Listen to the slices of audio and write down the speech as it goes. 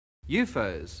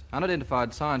UFOs,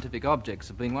 unidentified scientific objects,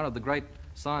 have been one of the great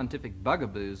scientific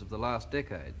bugaboos of the last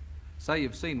decade. Say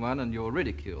you've seen one and you're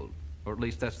ridiculed, or at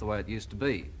least that's the way it used to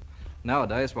be.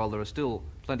 Nowadays, while there are still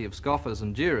plenty of scoffers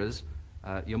and jeerers,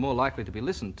 you're more likely to be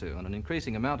listened to, and an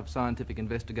increasing amount of scientific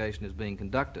investigation is being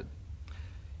conducted.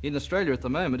 In Australia at the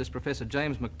moment is Professor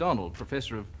James McDonald,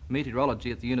 Professor of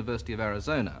Meteorology at the University of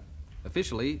Arizona.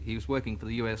 Officially, he was working for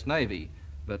the US Navy,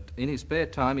 but in his spare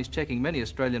time he's checking many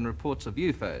Australian reports of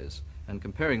UFOs and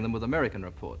comparing them with American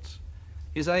reports.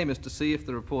 His aim is to see if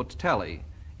the reports tally,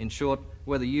 in short,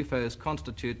 whether UFOs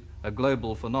constitute a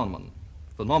global phenomenon.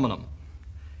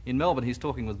 In Melbourne, he's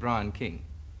talking with Brian King.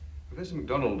 Professor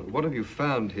McDonald, what have you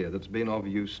found here that's been of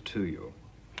use to you?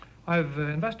 I've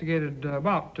investigated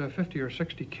about 50 or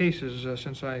 60 cases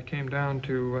since I came down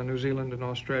to New Zealand and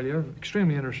Australia.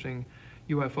 Extremely interesting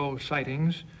UFO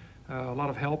sightings. A lot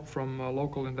of help from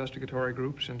local investigatory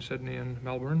groups in Sydney and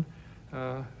Melbourne,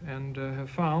 and have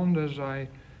found as I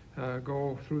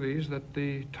go through these that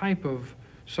the type of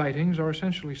sightings are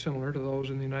essentially similar to those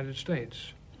in the United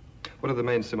States. What are the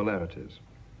main similarities?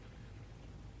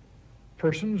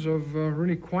 Persons of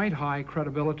really quite high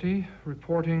credibility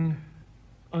reporting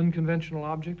unconventional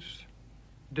objects,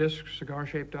 discs,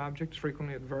 cigar-shaped objects,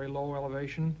 frequently at very low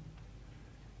elevation,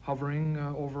 hovering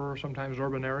over sometimes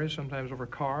urban areas, sometimes over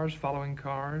cars, following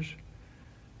cars.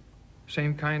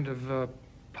 Same kind of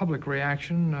public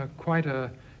reaction, quite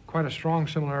a strong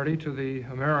similarity to the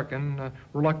American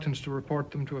reluctance to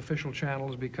report them to official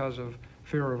channels because of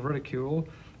fear of ridicule.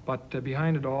 But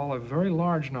behind it all, a very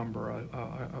large number,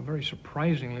 a very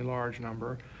surprisingly large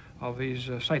number of these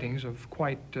sightings of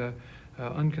quite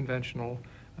unconventional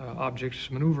objects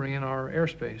maneuvering in our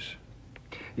airspace.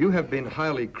 You have been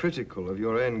highly critical of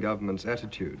your own government's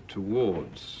attitude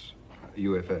towards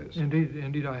UFOs.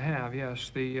 Indeed I have,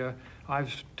 yes.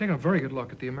 I've taken a very good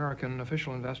look at the American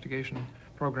official investigation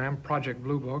program, Project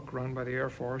Blue Book, run by the Air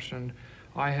Force, and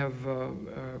I have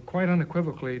quite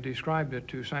unequivocally described it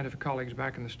to scientific colleagues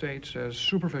back in the States as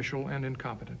superficial and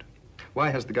incompetent. Why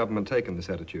has the government taken this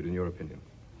attitude, in your opinion?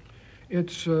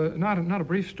 It's not a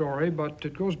brief story, but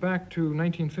it goes back to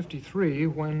 1953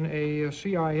 when a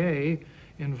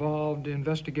CIA-involved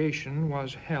investigation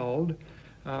was held.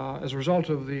 As a result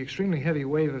of the extremely heavy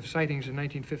wave of sightings in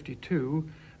 1952,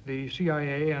 the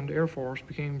CIA and Air Force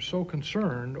became so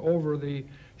concerned over the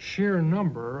sheer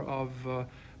number of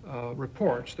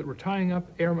reports that were tying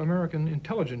up American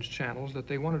intelligence channels that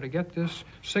they wanted to get this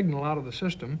signal out of the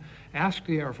system, asked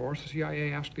the Air Force, the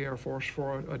CIA asked the Air Force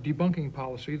for a debunking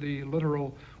policy. The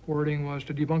literal wording was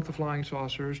to debunk the flying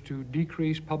saucers, to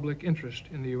decrease public interest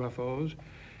in the UFOs.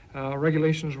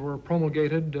 Regulations were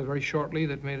promulgated very shortly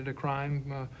that made it a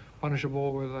crime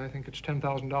punishable with, I think it's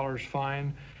 $10,000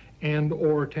 fine and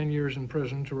or 10 years in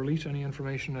prison to release any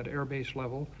information at airbase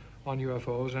level on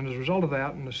UFOs. And as a result of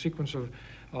that, and a sequence of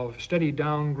steady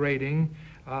downgrading,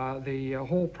 the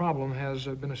whole problem has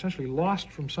been essentially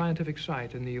lost from scientific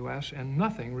sight in the U.S., and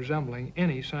nothing resembling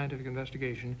any scientific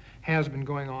investigation has been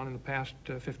going on in the past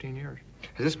 15 years.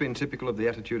 Has this been typical of the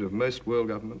attitude of most world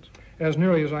governments? As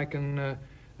nearly as I can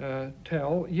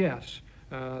tell, yes.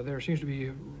 There seems to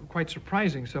be quite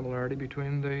surprising similarity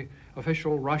between the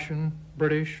official Russian,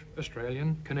 British,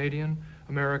 Australian, Canadian,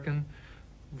 American,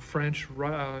 French,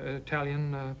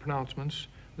 Italian pronouncements.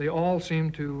 They all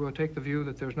seem to take the view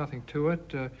that there's nothing to it,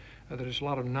 that it's a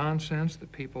lot of nonsense,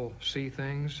 that people see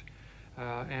things,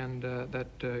 and that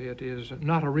it is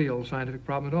not a real scientific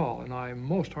problem at all, and I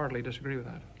most heartily disagree with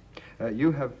that.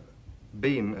 You have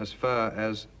been as far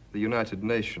as the United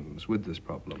Nations with this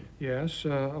problem. Yes,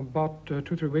 about 2 or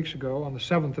 3 weeks ago, on the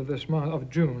 7th of this month, of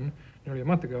June, nearly a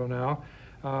month ago now,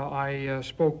 I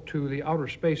spoke to the Outer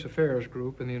Space Affairs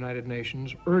Group in the United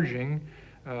Nations, urging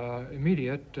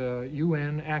immediate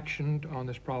UN action on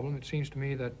this problem. It seems to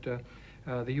me that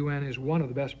the UN is one of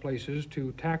the best places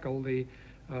to tackle the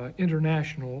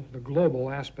international, the global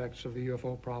aspects of the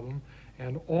UFO problem,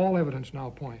 and all evidence now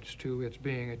points to its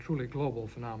being a truly global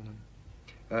phenomenon.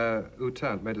 U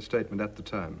Thant made a statement at the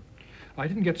time. I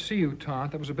didn't get to see U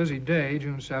Thant. That was a busy day,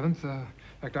 June 7th. In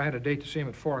fact, I had a date to see him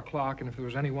at 4 o'clock, and if there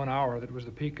was any 1 hour that was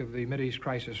the peak of the Mideast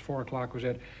crisis, 4 o'clock was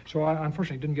it. So I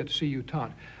unfortunately didn't get to see U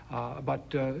Thant.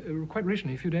 But quite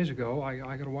recently, a few days ago,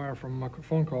 I got a wire from a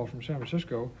phone call from San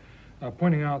Francisco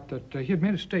pointing out that he had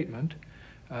made a statement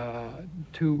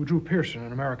to Drew Pearson,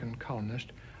 an American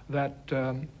columnist, that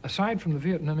aside from the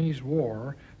Vietnamese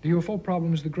War, the UFO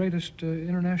problem is the greatest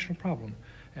international problem.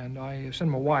 And I sent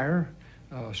him a wire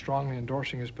strongly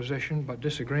endorsing his position, but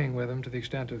disagreeing with him to the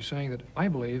extent of saying that I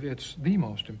believe it's the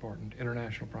most important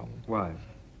international problem. Why?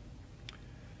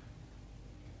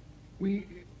 We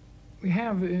We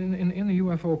have in the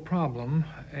UFO problem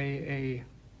a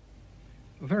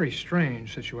very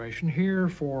strange situation. Here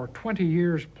for 20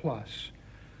 years plus,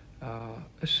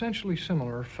 essentially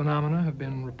similar phenomena have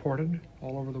been reported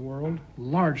all over the world,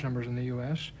 large numbers in the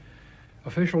U.S.,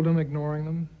 officialdom ignoring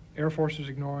them, Air Forces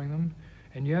ignoring them,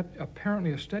 and yet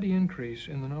apparently a steady increase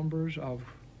in the numbers of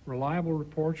reliable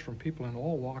reports from people in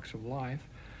all walks of life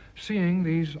seeing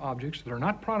these objects that are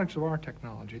not products of our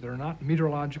technology, that are not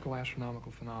meteorological astronomical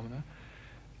phenomena,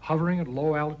 hovering at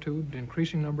low altitude,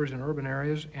 increasing numbers in urban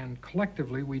areas, and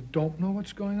collectively we don't know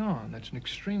what's going on. That's an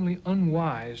extremely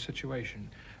unwise situation,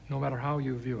 no matter how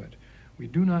you view it. We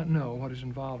do not know what is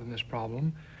involved in this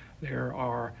problem. There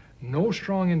are no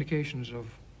strong indications of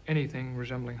anything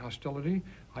resembling hostility.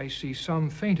 I see some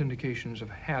faint indications of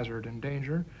hazard and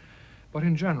danger, but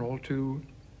in general, to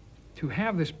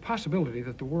have this possibility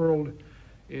that the world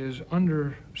is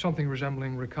under something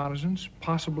resembling reconnaissance,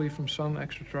 possibly from some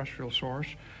extraterrestrial source,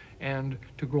 and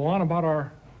to go on about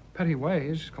our petty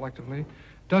ways collectively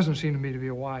doesn't seem to me to be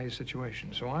a wise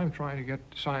situation. So I'm trying to get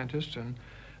scientists and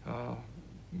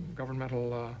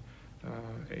governmental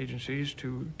agencies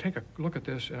to take a look at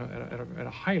this at a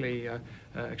highly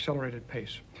accelerated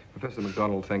pace. Professor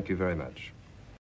McDonald, thank you very much.